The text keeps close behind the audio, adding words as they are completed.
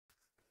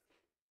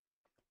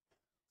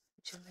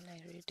Gemini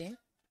reading.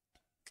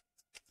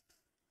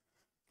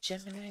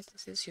 Gemini,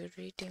 this is your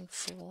reading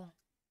for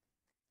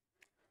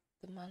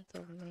the month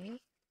of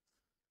May.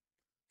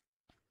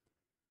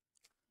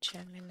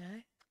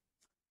 Gemini.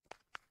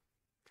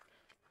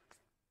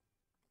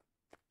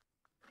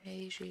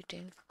 May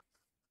reading.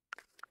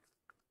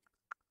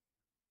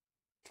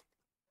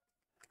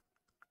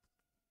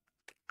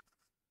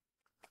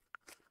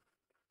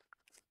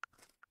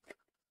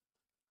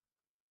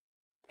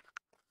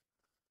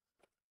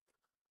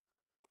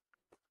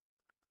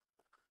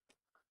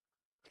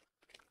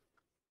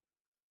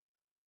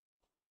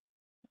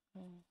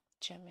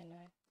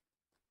 Gemini.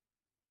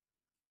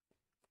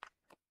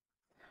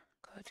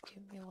 God,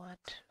 give me what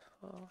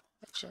for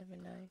a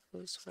Gemini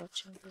who's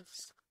watching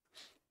this.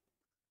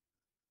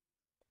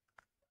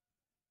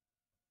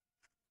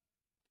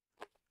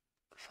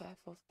 Five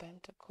of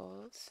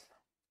Pentacles,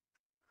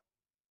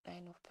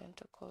 Nine of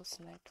Pentacles,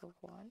 Knight of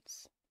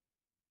Wands,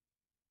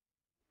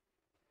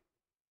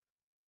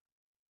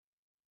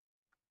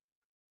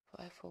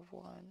 Five of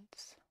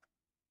Wands,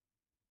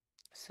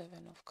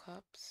 Seven of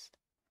Cups,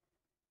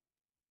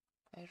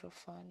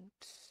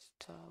 Hierophant,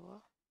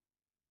 Tower,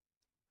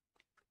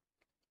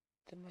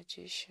 the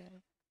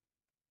Magician,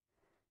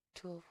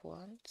 Two of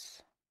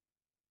Wands,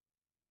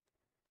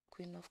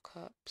 Queen of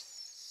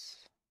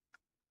Cups,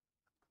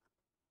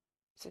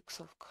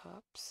 Six of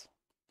Cups,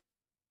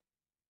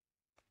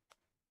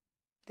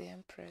 the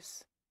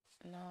Empress.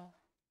 Now,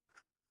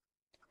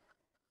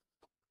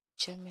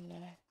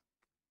 Gemini.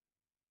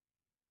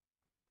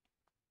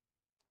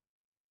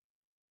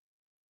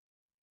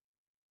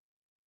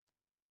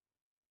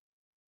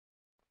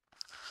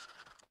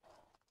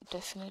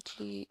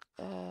 Definitely,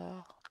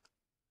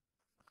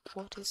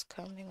 what is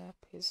coming up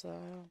is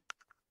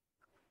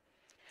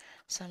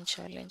some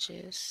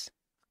challenges.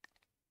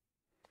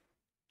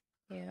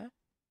 Yeah,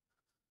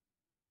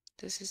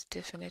 this is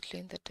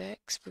definitely in the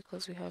decks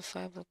because we have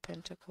Five of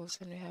Pentacles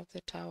and we have the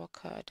Tower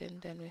card,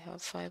 and then we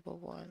have Five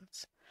of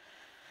Wands.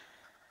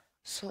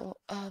 So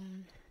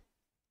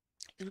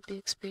you'll be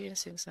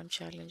experiencing some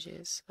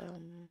challenges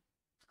either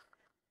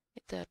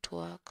at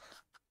work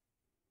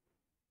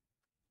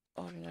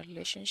or in a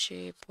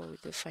relationship or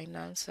with the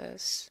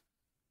finances.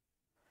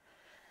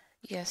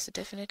 Yes,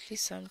 definitely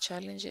some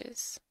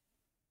challenges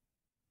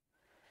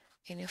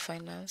in your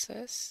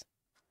finances,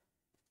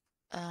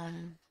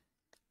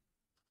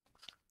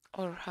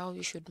 or how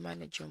you should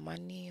manage your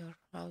money, or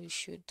how you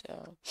should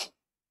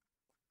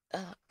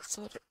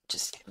sorry,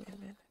 just give me a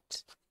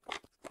minute.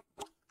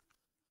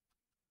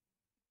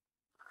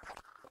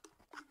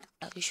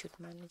 How you should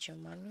manage your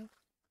money.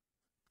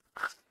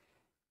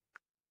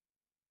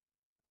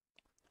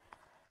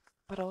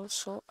 But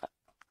also,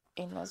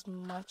 in as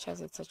much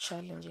as it's a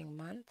challenging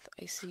month,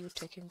 I see you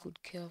taking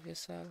good care of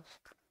yourself.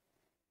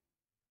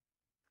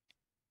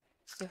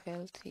 You're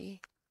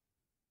healthy.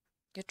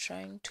 You're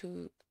trying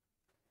to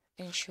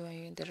ensure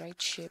you're in the right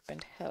shape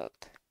and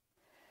health.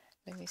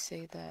 Let me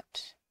say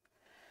that.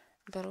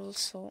 But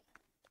also,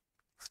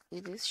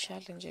 with these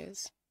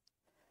challenges,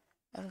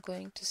 I'm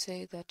going to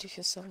say that if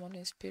you're someone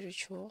who's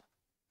spiritual,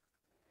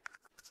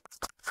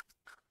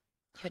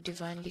 you're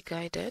divinely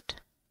guided.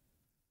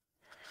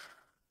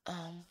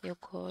 Your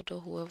God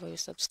or whoever you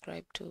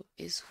subscribe to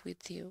is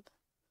with you.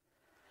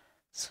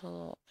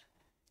 So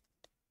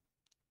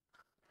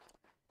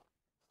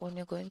when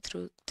you're going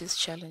through these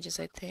challenges,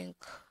 I think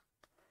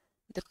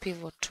the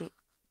pivot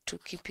to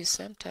keep you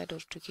centered or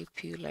to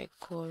keep you like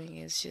going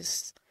is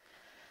just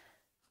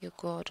your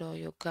God or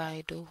your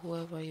guide or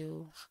whoever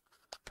you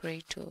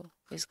pray to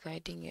is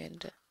guiding you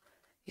and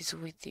is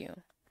with you.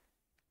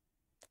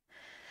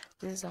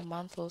 This is a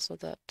month also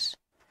that,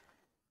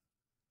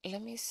 let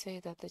me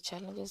say that the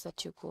challenges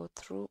that you go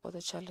through or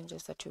the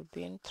challenges that you've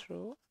been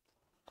through,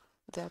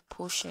 they're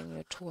pushing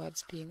you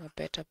towards being a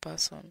better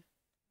person.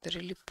 They're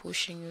really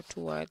pushing you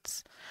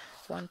towards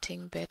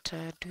wanting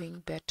better,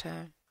 doing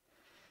better,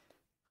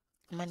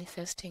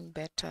 manifesting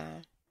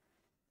better,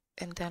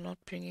 and they're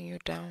not bringing you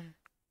down.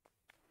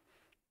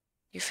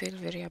 You feel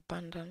very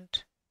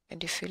abundant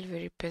and you feel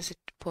very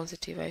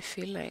positive. I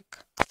feel like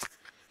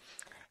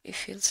it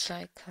feels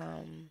like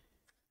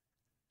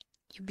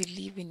you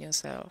believe in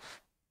yourself.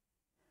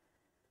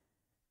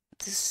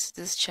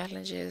 These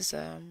challenges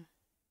and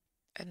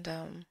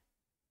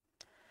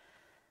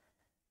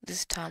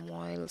these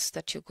turmoils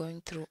that you're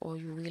going through or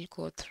you will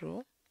go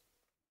through,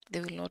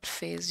 they will not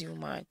faze you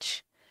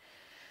much.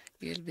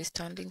 You'll be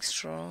standing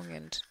strong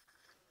and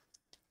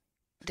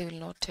they will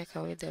not take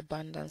away the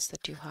abundance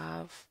that you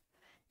have.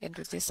 And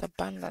with this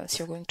abundance,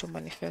 you're going to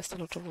manifest a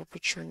lot of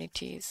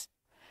opportunities.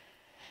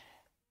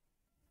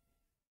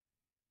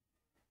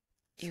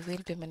 You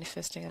will be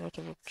manifesting a lot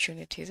of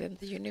opportunities and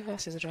the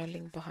universe is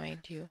rallying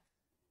behind you.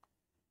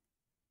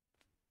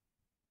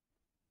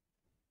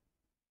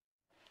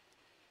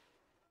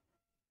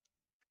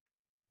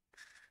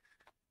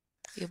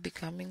 You're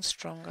becoming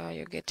stronger,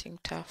 you're getting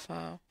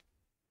tougher,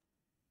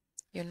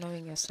 you're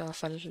knowing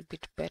yourself a little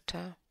bit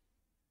better.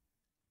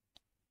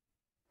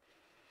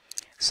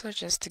 So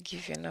just to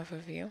give you an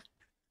overview,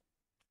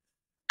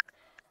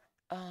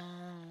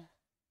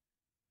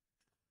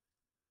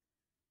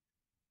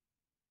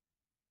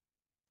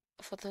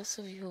 For those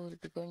of you who will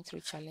be going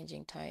through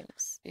challenging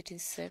times, it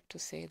is safe to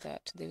say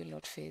that they will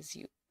not phase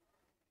you.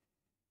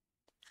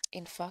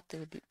 In fact, they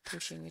will be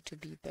pushing you to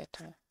be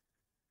better.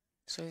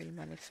 So you'll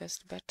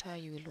manifest better,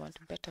 you will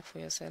want better for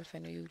yourself,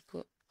 and you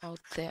will go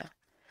out there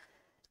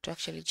to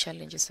actually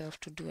challenge yourself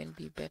to do and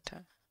be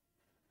better.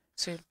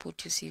 So you'll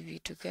put your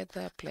CV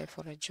together, apply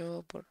for a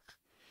job, or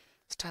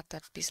start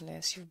that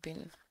business you've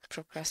been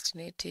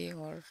procrastinating,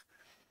 or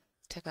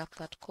take up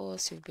that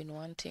course you've been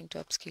wanting to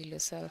upskill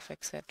yourself,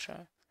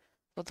 etc.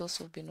 For those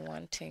who've been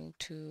wanting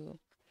to,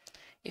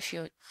 if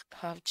you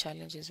have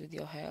challenges with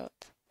your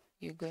health,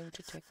 you're going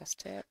to take a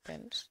step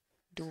and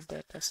do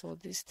better. So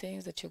these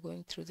things that you're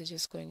going through, they're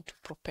just going to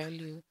propel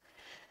you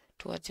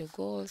towards your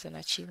goals and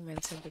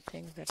achievements and the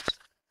things that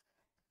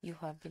you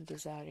have been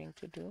desiring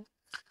to do.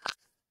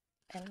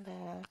 And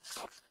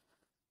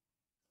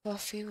for a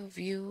few of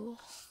you,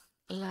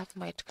 love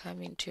might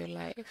come into your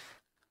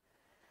life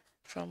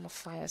from a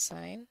fire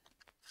sign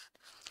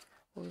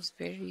who is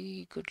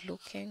very good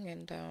looking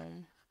and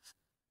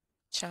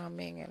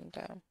charming and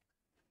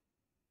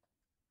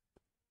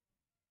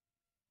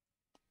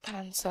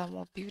handsome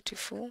or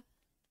beautiful.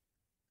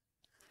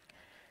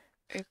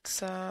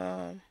 It's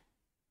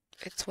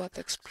worth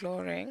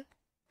exploring.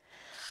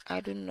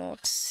 I do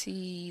not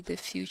see the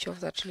future of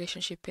that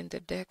relationship in the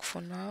deck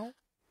for now,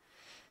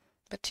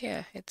 but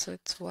yeah, it's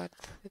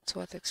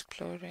worth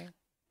exploring.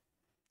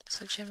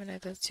 So Gemini,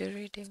 that's your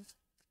reading.